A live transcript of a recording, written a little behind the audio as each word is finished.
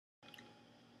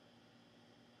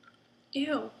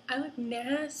Ew, I look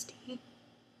nasty.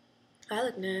 I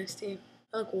look nasty.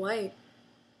 I look white.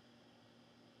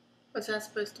 What's that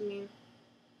supposed to mean?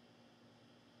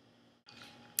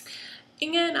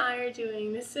 Inga and I are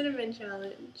doing the cinnamon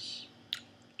challenge.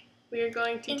 We are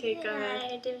going to take Inga and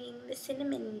I are doing the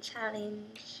cinnamon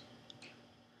challenge.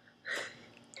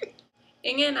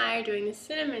 Inga and I are doing the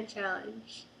cinnamon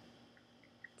challenge.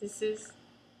 This is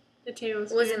the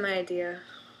tablespoon. It wasn't my idea.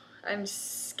 I'm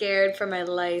scared for my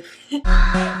life. Make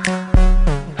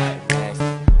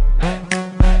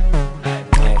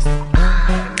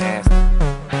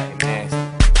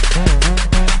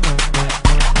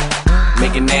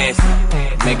it nasty,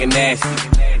 make it nasty.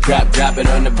 Drop it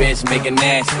on the bitch, make it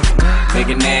nasty, make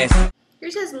it nasty.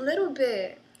 Yours has a little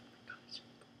bit.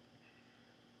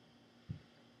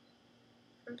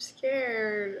 I'm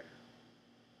scared.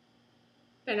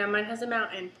 And now mine has a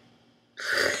mountain.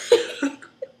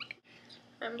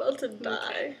 I'm about to die.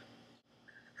 Okay.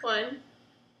 1.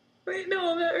 Wait,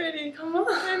 no, I'm not ready. Come on.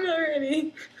 I'm not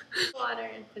ready. Water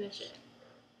and finish it.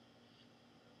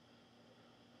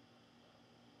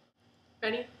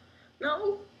 Ready?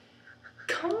 No.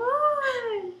 Come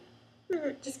on.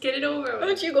 Just get it over Why with.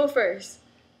 don't you go first?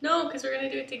 No, because we're going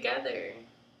to do it together.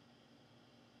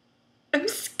 I'm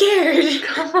scared.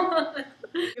 Come on.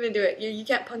 I'm gonna do it. You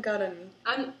can't punk out on me.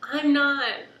 I'm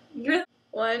not. You're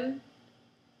 1,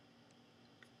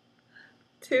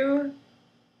 2,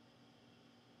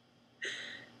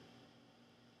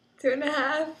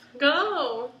 2.5,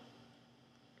 go.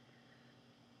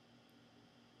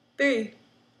 3.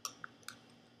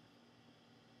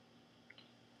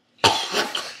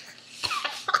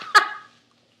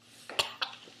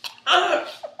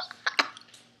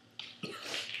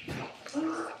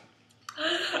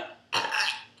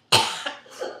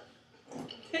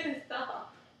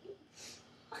 Stop.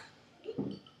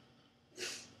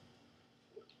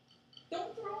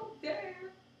 Don't throw it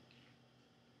there.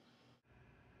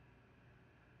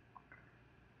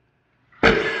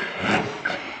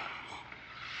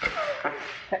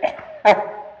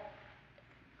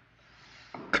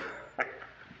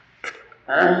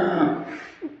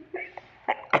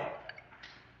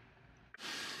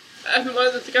 I'm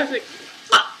more disgusting.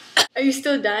 Are you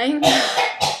still dying?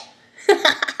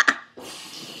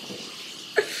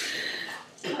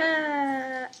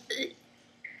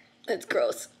 That's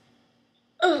gross.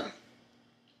 Oh,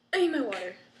 I need my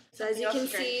water. So as you can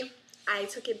see, I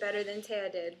took it better than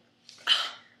Taya did.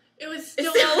 It was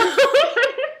still It's all over.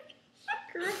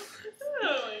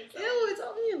 Ew, it's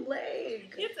on your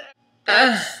leg.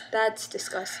 That's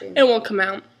disgusting. It won't come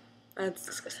out. That's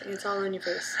disgusting. It's all on your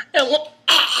face. It won't.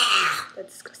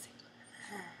 That's disgusting.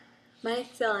 Mine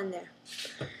fell in there.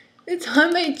 It's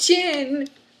on my chin.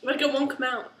 Like it won't come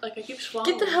out. Like I keep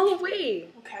swallowing. Get the hell away.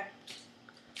 Okay.